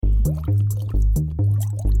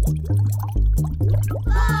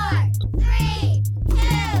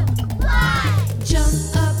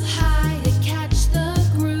Jump up high to catch the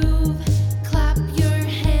groove. Clap your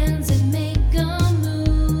hands and make a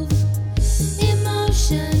move.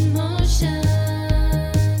 Emotion, motion.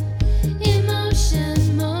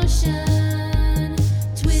 Emotion, motion.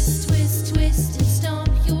 Twist, twist, twist and stomp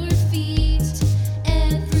your feet.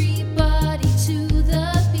 Everybody to the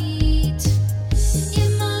beat.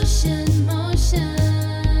 Emotion, motion.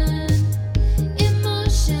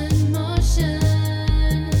 Emotion, motion.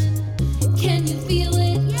 Can you feel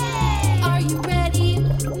it? Yeah! Are you ready?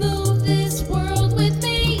 Move this world with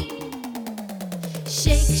me.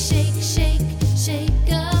 Shake, shake, shake, shake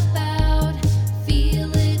about.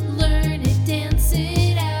 Feel it, learn it, dance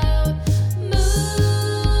it out.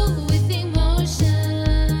 Move with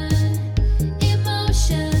emotion.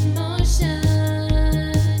 Emotion, motion.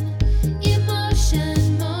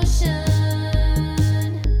 Emotion, motion.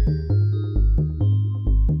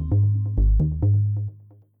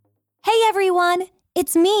 Hey everyone,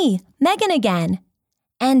 it's me, Megan again.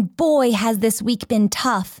 And boy, has this week been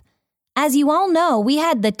tough. As you all know, we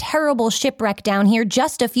had the terrible shipwreck down here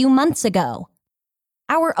just a few months ago.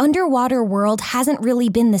 Our underwater world hasn't really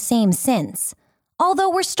been the same since, although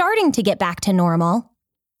we're starting to get back to normal.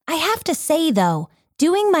 I have to say though,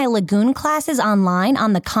 doing my lagoon classes online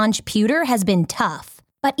on the computer has been tough.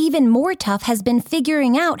 But even more tough has been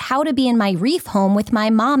figuring out how to be in my reef home with my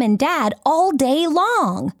mom and dad all day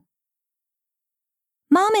long.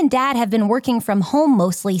 Mom and Dad have been working from home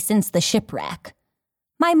mostly since the shipwreck.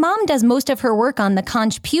 My mom does most of her work on the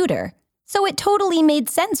computer, so it totally made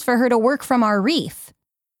sense for her to work from our reef.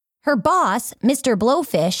 Her boss, Mr.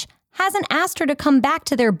 Blowfish, hasn't asked her to come back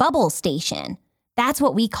to their bubble station. That's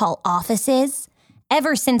what we call offices,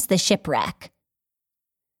 ever since the shipwreck.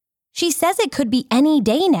 She says it could be any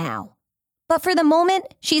day now. But for the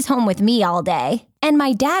moment, she's home with me all day, and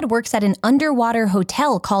my dad works at an underwater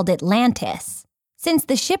hotel called Atlantis. Since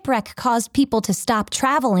the shipwreck caused people to stop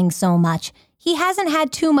traveling so much, he hasn't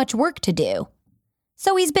had too much work to do.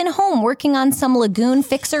 So he's been home working on some lagoon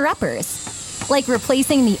fixer-uppers, like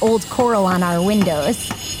replacing the old coral on our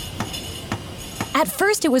windows. At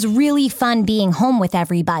first, it was really fun being home with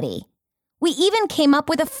everybody. We even came up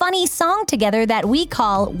with a funny song together that we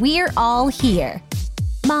call We're All Here.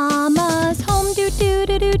 Mama's home,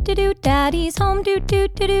 do-do-do-do-do-do. Daddy's home,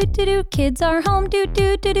 do-do-do-do-do-do. Kids are home,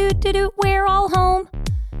 do-do-do-do-do-do. We're all home.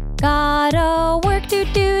 Gotta work,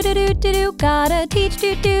 do-do-do-do-do-do. Gotta teach,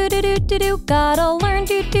 do-do-do-do-do-do. Gotta learn,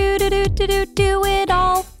 do-do-do-do-do-do. Do it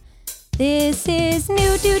all. This is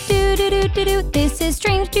new, do-do-do-do-do-do. This is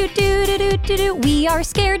strange, do-do-do-do-do-do. We are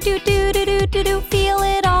scared, do-do-do-do-do-do. Feel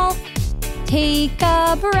it all. Take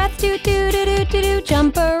a breath, do-do-do-do-do-do.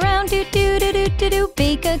 Jump around, do-do-do-do-do-do.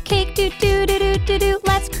 Bake a cake, do-do-do-do-do-do.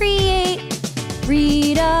 Let's create.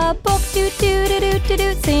 Read a book,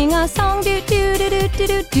 do-do-do-do-do-do. Sing a song,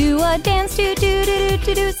 do-do-do-do-do-do. Do a dance,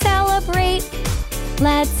 do-do-do-do-do-do. Celebrate.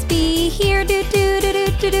 Let's be here,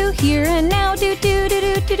 do-do-do-do-do-do. Here and now,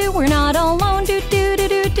 do-do-do-do-do-do. We're not alone,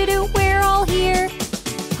 do-do-do-do-do-do. We're all here.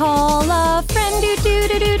 Call a friend,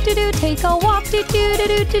 do-do-do-do-do-do. Take a walk,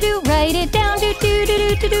 do-do-do-do-do-do. Write it down,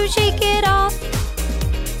 do-do-do-do-do-do. Shake it off.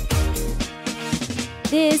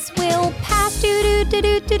 This will pass,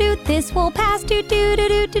 do-do-do-do-do-do. This will pass,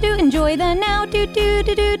 do-do-do-do-do-do. Enjoy the now,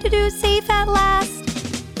 do-do-do-do-do-do. Safe at last.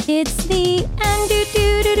 It's the end,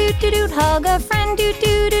 do-do-do-do-do-do. Hug a friend,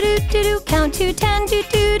 do-do-do-do-do-do. Count to 10,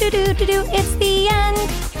 do-do-do-do-do-do. It's the end.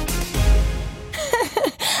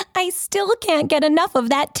 I still can't get enough of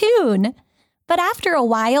that tune. But after a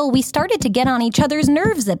while, we started to get on each other's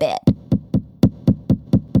nerves a bit.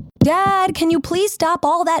 Dad, can you please stop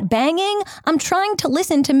all that banging? I'm trying to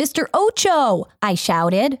listen to Mr. Ocho, I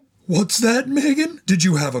shouted. What's that, Megan? Did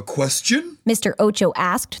you have a question? Mr. Ocho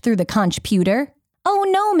asked through the computer. Oh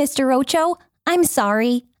no, Mr. Ocho. I'm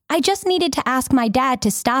sorry. I just needed to ask my dad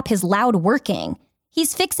to stop his loud working.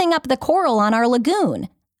 He's fixing up the coral on our lagoon,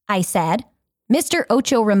 I said. Mr.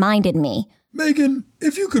 Ocho reminded me. Megan,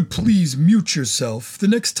 if you could please mute yourself the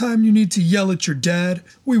next time you need to yell at your dad,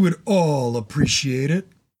 we would all appreciate it.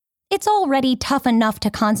 It's already tough enough to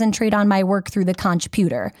concentrate on my work through the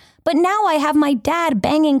computer, but now I have my dad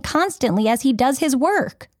banging constantly as he does his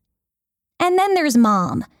work. And then there's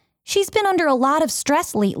Mom. She's been under a lot of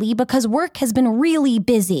stress lately because work has been really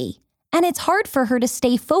busy, and it's hard for her to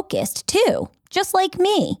stay focused too, just like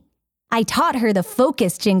me. I taught her the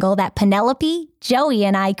focus jingle that Penelope, Joey,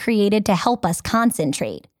 and I created to help us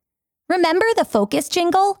concentrate. Remember the focus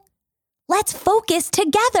jingle? Let's focus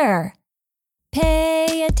together.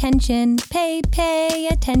 Pay attention, pay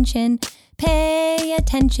attention. Pay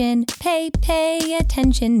attention, pay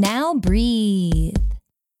attention, now breathe.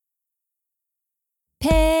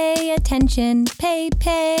 Pay attention, pay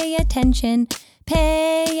attention,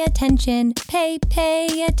 pay attention,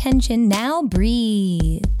 pay attention, now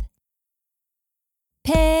breathe.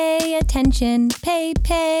 Pay attention, pay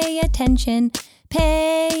attention,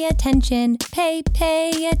 pay attention,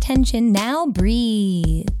 pay attention, now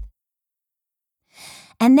breathe.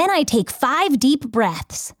 And then I take 5 deep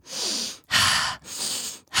breaths.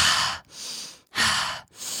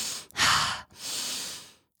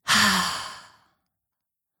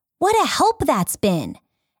 What a help that's been.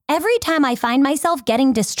 Every time I find myself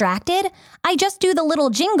getting distracted, I just do the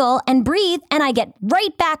little jingle and breathe and I get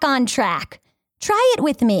right back on track. Try it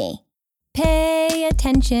with me. Pay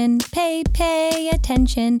attention, pay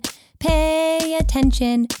attention, pay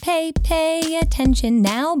attention, pay attention,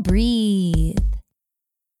 now breathe.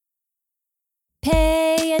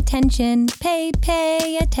 Pay attention, pay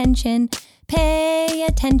attention, pay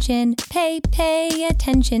attention, pay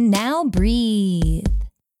attention, now breathe.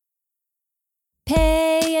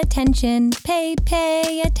 Pay attention, pay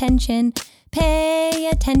attention, pay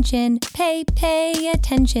attention, pay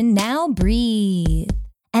attention, now breathe.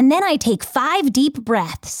 And then I take 5 deep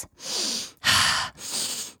breaths.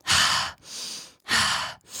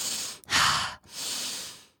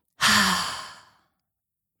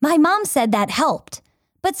 My mom said that helped,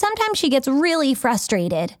 but sometimes she gets really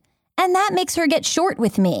frustrated, and that makes her get short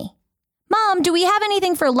with me. Mom, do we have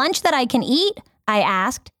anything for lunch that I can eat? I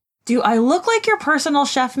asked. Do I look like your personal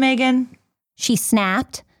chef, Megan? She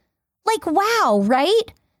snapped. Like, wow,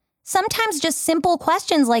 right? Sometimes just simple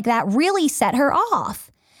questions like that really set her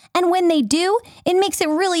off. And when they do, it makes it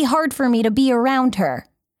really hard for me to be around her.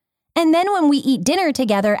 And then when we eat dinner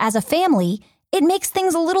together as a family, it makes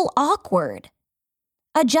things a little awkward.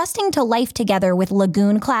 Adjusting to life together with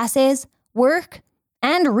lagoon classes, work,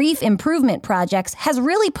 and reef improvement projects has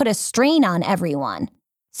really put a strain on everyone.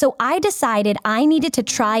 So I decided I needed to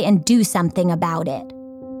try and do something about it.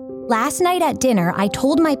 Last night at dinner, I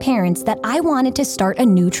told my parents that I wanted to start a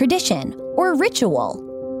new tradition, or ritual,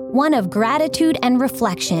 one of gratitude and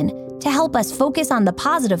reflection to help us focus on the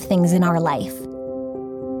positive things in our life.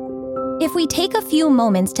 If we take a few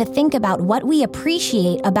moments to think about what we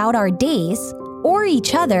appreciate about our days, or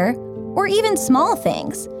each other, or even small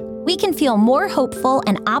things, we can feel more hopeful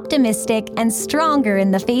and optimistic and stronger in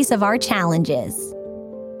the face of our challenges.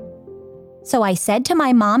 So I said to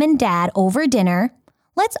my mom and dad over dinner,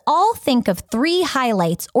 let's all think of 3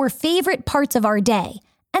 highlights or favorite parts of our day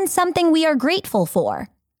and something we are grateful for.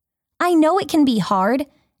 I know it can be hard,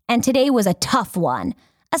 and today was a tough one,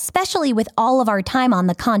 especially with all of our time on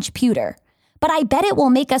the computer. But I bet it will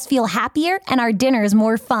make us feel happier and our dinners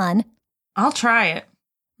more fun. I'll try it,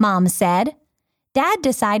 Mom said. Dad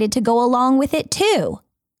decided to go along with it too.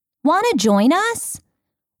 Want to join us?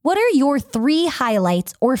 What are your 3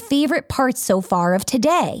 highlights or favorite parts so far of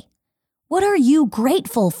today? What are you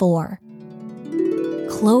grateful for?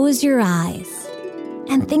 Close your eyes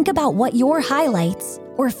and think about what your highlights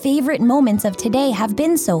or favorite moments of today have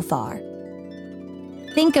been so far.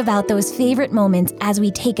 Think about those favorite moments as we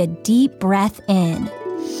take a deep breath in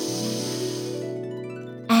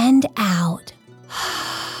and out.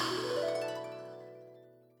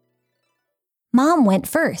 Mom went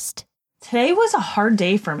first. Today was a hard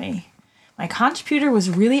day for me. My computer was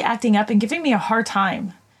really acting up and giving me a hard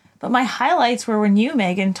time. But my highlights were when you,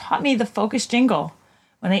 Megan, taught me the focus jingle,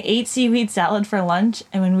 when I ate seaweed salad for lunch,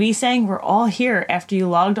 and when we sang We're All Here after you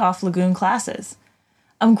logged off lagoon classes.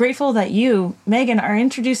 I'm grateful that you, Megan, are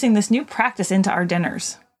introducing this new practice into our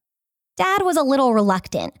dinners. Dad was a little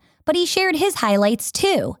reluctant, but he shared his highlights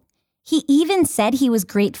too. He even said he was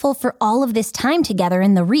grateful for all of this time together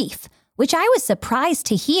in the reef, which I was surprised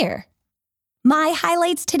to hear. My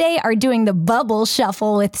highlights today are doing the bubble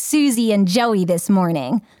shuffle with Susie and Joey this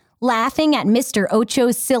morning, laughing at Mr.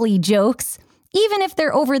 Ocho's silly jokes, even if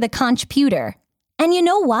they're over the computer. And you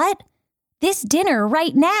know what? This dinner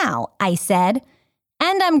right now, I said.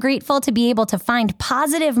 And I'm grateful to be able to find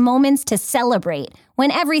positive moments to celebrate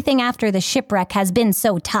when everything after the shipwreck has been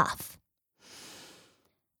so tough.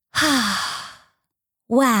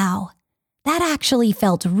 Wow, that actually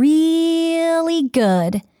felt really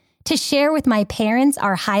good to share with my parents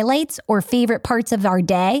our highlights or favorite parts of our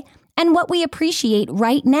day and what we appreciate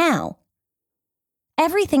right now.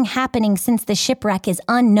 Everything happening since the shipwreck is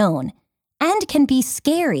unknown and can be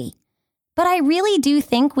scary, but I really do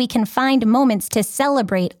think we can find moments to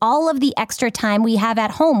celebrate all of the extra time we have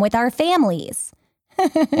at home with our families.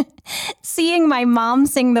 Seeing my mom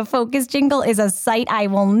sing the focus jingle is a sight I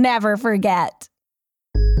will never forget.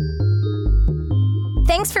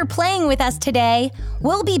 Thanks for playing with us today.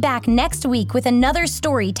 We'll be back next week with another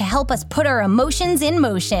story to help us put our emotions in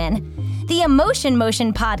motion. The Emotion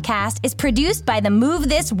Motion podcast is produced by the Move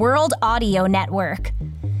This World Audio Network.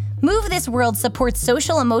 Move This World supports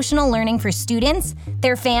social-emotional learning for students,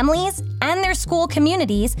 their families, and their school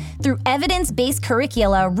communities through evidence-based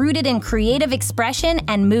curricula rooted in creative expression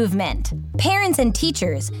and movement. Parents and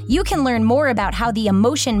teachers, you can learn more about how the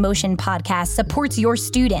Emotion Motion podcast supports your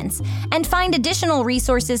students and find additional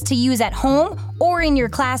resources to use at home or in your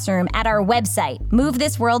classroom at our website,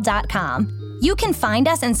 movethisworld.com. You can find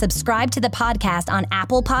us and subscribe to the podcast on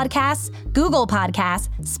Apple Podcasts, Google Podcasts,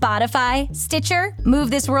 Spotify, Stitcher,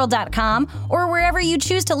 movethisworld.com, or wherever you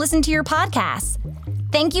choose to listen to your podcasts.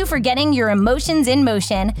 Thank you for getting your emotions in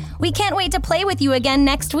motion. We can't wait to play with you again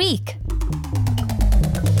next week.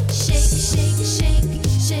 Shake, shake, shake.